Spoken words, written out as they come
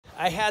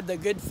I had the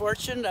good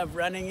fortune of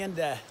running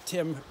into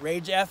Tim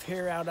Rajeff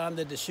here out on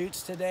the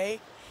Deschutes today,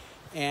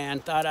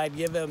 and thought I'd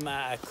give him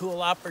a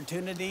cool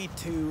opportunity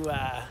to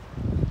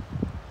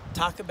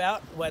talk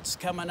about what's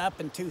coming up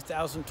in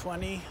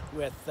 2020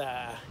 with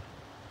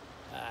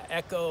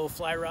Echo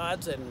fly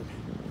rods and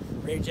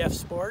Rajeff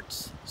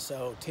Sports.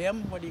 So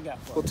Tim, what do you got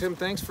for us? Well, Tim,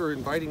 thanks for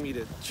inviting me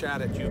to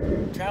chat at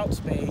you. Trout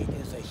Spey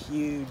is a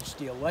huge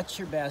deal. What's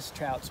your best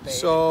Trout Spey?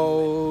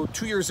 So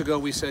 2 years ago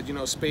we said, you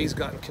know, Spey's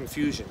gotten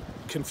confusing.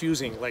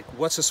 Like,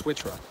 what's a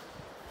switch rod?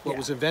 What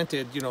was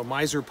invented, you know,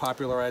 Miser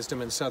popularized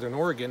them in Southern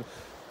Oregon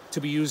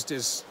to be used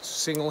as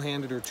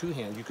single-handed or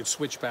two-hand. You could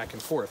switch back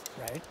and forth.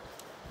 Right.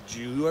 Do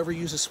you ever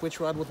use a switch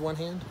rod with one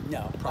hand?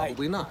 No.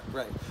 Probably not,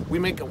 right. We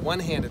make a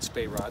one-handed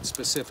Spey rod,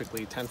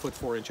 specifically 10 foot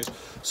 4 inches.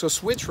 So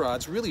switch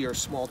rods really are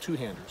small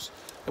two-handers.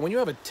 And when you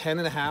have a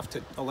 10.5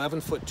 to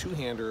 11 foot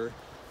two-hander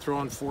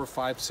throwing 400,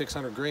 500,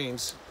 600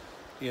 grains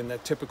in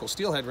that typical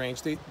steelhead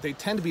range, they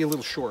tend to be a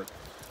little short.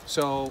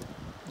 So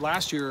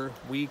last year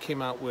we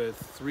came out with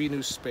 3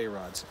 new Spey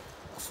rods.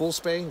 A full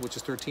Spey, which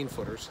is 13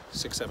 footers,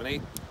 6, 7,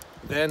 8.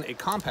 Then a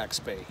compact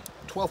Spey,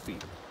 12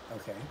 feet.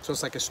 Okay. So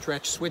it's like a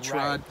stretch switch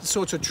rod.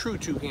 So it's a true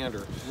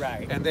two-hander.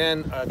 Right. And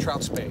then a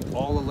Trout Spey,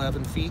 all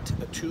 11 feet,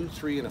 a 2,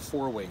 3, and a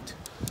 4 weight.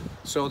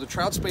 So the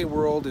Trout Spey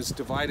world is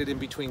divided in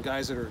between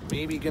guys that are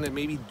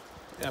maybe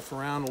F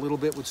around a little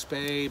bit with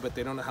Spey, but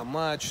they don't know how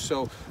much.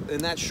 So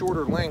in that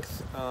shorter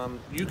length,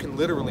 you can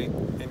literally,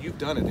 and you've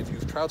done it if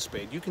you've Trout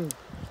Speyed, you can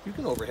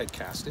overhead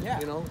cast it,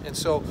 you know? And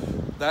so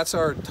that's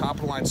our top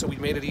of the line. So we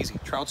made it easy.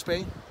 Trout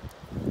Spey,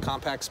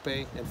 compact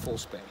Spey, and full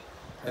Spey.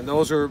 And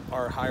those are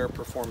our higher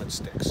performance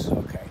sticks.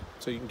 Okay.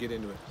 So you can get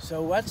into it.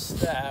 So what's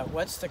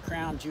the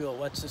crown jewel?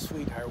 What's the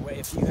sweetheart?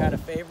 If you had a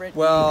favorite?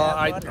 Well,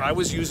 I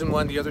was using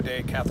one the other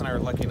day. Kath and I are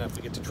lucky enough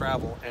to get to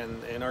travel.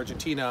 And in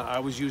Argentina, I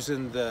was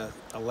using the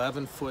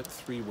 11 foot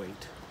 3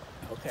 weight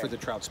for the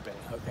Trout Spey.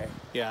 Okay.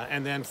 Yeah,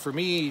 and then for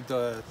me,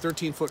 the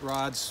 13 foot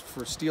rods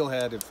for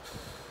steelhead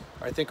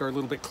I think are a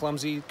little bit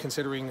clumsy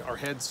considering our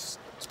heads.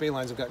 Spey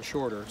lines have gotten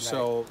shorter,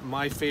 so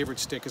my favorite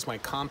stick is my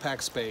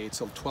compact Spey.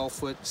 It's a 12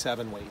 foot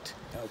 7 weight.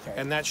 Okay.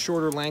 And that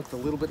shorter length, a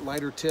little bit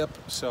lighter tip,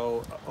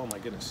 so oh my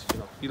goodness,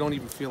 you don't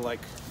even feel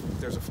like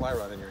there's a fly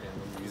rod in your hand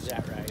when you use it.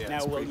 Is that right? Yeah,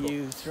 now, will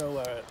you throw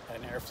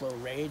an Airflo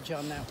Rage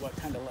on that? What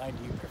kind of line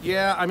do you prefer?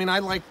 Yeah, I mean, I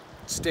like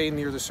staying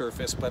near the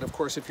surface, but of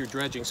course if you're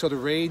dredging, so the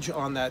Rage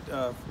on that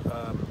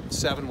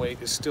 7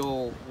 weight is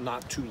still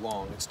not too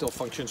long. It still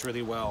functions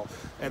really well.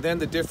 And then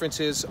the difference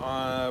is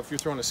if you're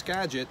throwing a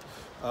Skagit,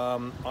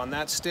 on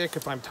that stick,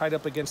 if I'm tied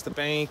up against the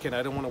bank and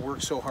I don't want to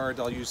work so hard,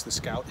 I'll use the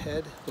Scout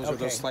head. Those are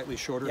those slightly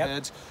shorter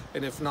heads.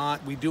 And if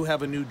not, we do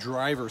have a new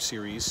driver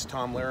series.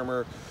 Tom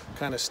Larimer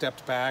kind of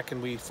stepped back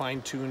and we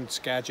fine-tuned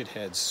Skagit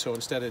heads. So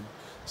instead of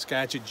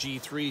Skagit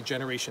G3,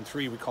 Generation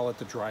 3, we call it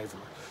the driver.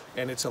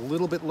 And it's a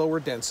little bit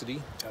lower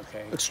density.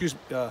 Okay. Excuse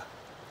me.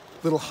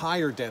 Little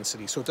higher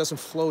density, so it doesn't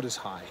float as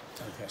high.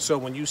 Okay. So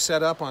when you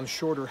set up on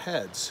shorter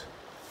heads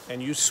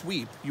and you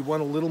sweep, you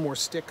want a little more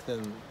stick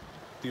than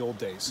the old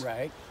days.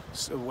 Right.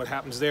 So what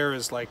happens there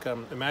is like,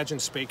 imagine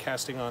Spey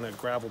casting on a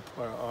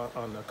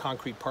on a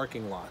concrete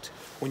parking lot.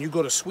 When you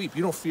go to sweep,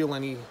 you don't feel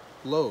any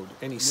load,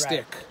 any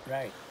stick.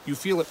 Right. You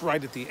feel it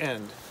right at the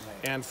end.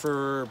 Right. And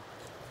for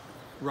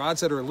rods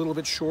that are a little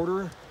bit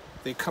shorter,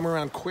 they come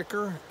around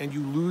quicker and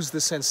you lose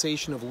the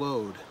sensation of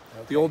load.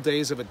 Okay. The old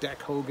days of a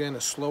Deck Hogan,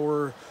 a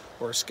slower,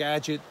 or a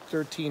Skagit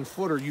 13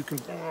 footer, you can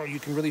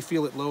really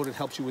feel it load. It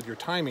helps you with your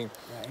timing.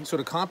 Right. So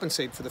to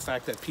compensate for the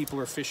fact that people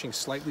are fishing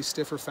slightly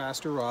stiffer,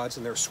 faster rods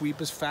and their sweep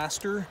is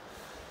faster,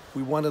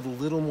 we wanted a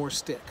little more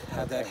stick,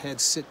 have that head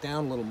sit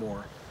down a little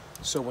more.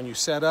 So when you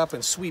set up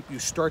and sweep, you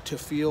start to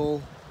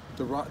feel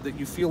the rod, that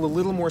you feel a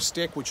little more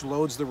stick, which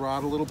loads the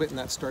rod a little bit, and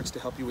that starts to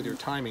help you with your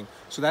timing.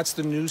 So that's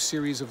the new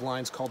series of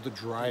lines called the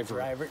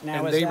driver.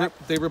 Now, and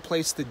they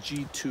replaced the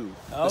G2,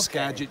 the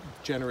Skagit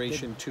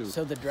Generation 2.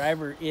 So the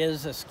driver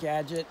is a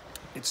Skagit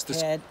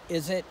head.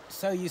 Is it?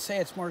 So you say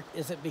it's more?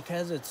 Is it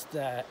because it's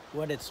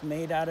what it's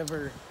made out of,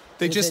 or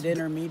is it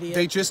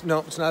intermediate?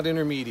 No, it's not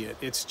intermediate.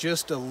 It's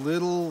just a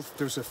little.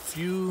 There's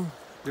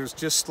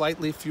just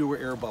slightly fewer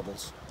air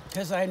bubbles.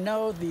 Because I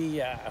know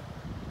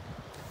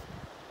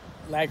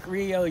like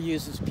Rio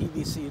uses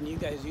PVC and you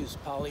guys use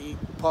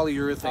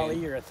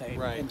polyurethane.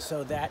 Right. And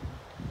so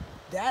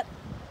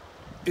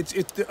it's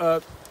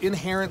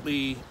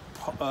inherently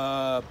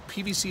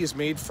PVC is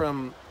made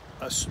from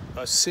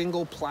a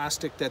single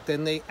plastic that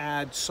then they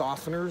add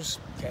softeners.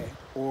 Okay.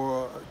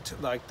 Or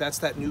like that's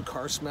that new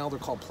car smell. They're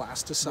called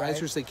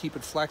plasticizers. Right. They keep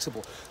it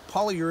flexible.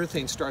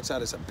 Polyurethane starts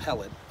out as a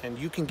pellet, and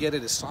you can get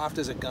it as soft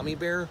as a gummy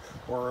bear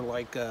or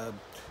like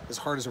as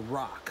hard as a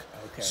rock.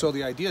 Okay. So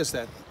the idea is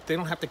that they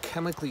don't have to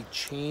chemically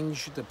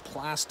change the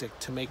plastic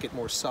to make it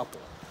more supple.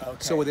 Okay.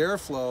 So with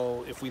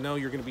Airflo, if we know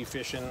you're going to be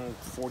fishing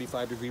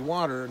 45-degree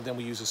water, then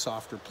we use a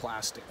softer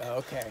plastic.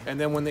 Okay. And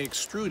then when they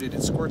extrude it,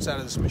 it squirts out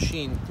of this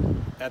machine.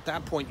 At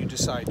that point, you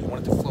decide, do you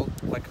want it to float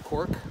like a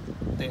cork?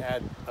 They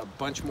add a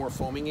bunch more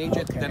foaming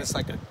agent. Okay. Then it's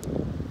like a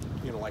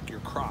you know, like your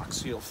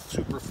Crocs, you know,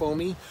 super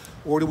foamy,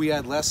 or do we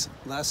add less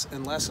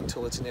and less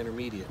until it's an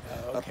intermediate?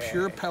 Okay. A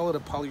pure pellet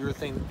of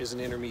polyurethane is an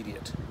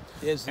intermediate.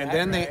 Is that and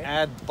then right? they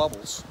add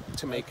bubbles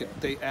to make it.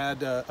 They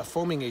add a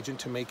foaming agent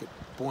to make it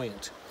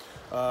buoyant.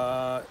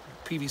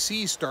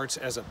 PVC starts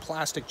as a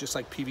plastic, just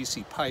like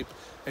PVC pipe,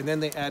 and then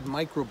they add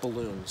micro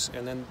balloons.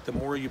 And then the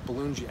more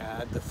balloons you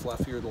add, the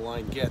fluffier the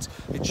line gets.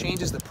 It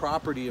changes the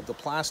property of the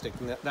plastic,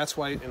 and that's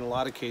why in a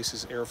lot of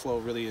cases,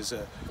 Airflo really is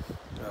a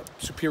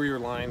superior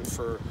line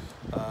for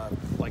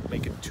like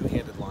making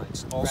two-handed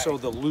lines. Also,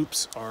 the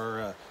loops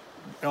are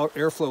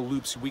Airflo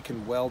loops. We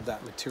can weld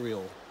that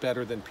material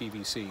better than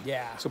PVC.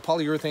 Yeah. So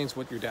polyurethane is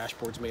what your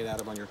dashboard's made out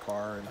of on your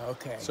car. And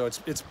okay. So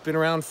it's been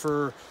around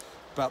for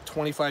about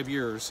 25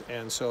 years,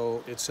 and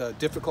so it's a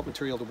difficult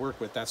material to work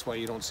with. That's why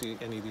you don't see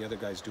any of the other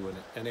guys doing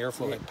it. And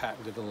Airflo had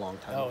patented it a long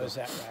time ago. Oh, is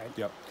that right?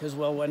 Yep. Because,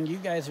 well, when you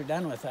guys are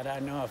done with it,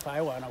 I know if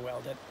I want to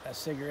weld it, a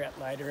cigarette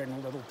lighter and a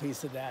little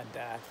piece of that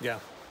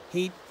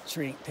heat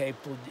shrink tape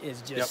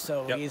is just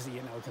so easy,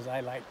 you know, because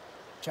I like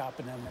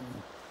chopping them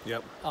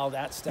and all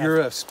that stuff. You're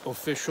an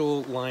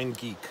official line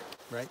geek,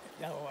 right?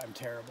 Oh, I'm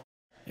terrible.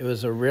 It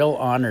was a real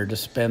honor to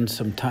spend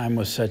some time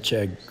with such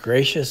a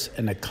gracious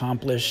and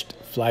accomplished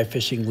fly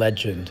fishing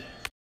legend.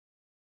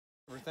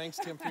 Thanks,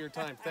 Tim, for your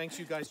time. Thanks,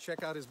 you guys.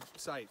 Check out his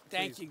site.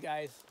 Thank you,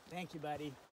 guys. Thank you, buddy.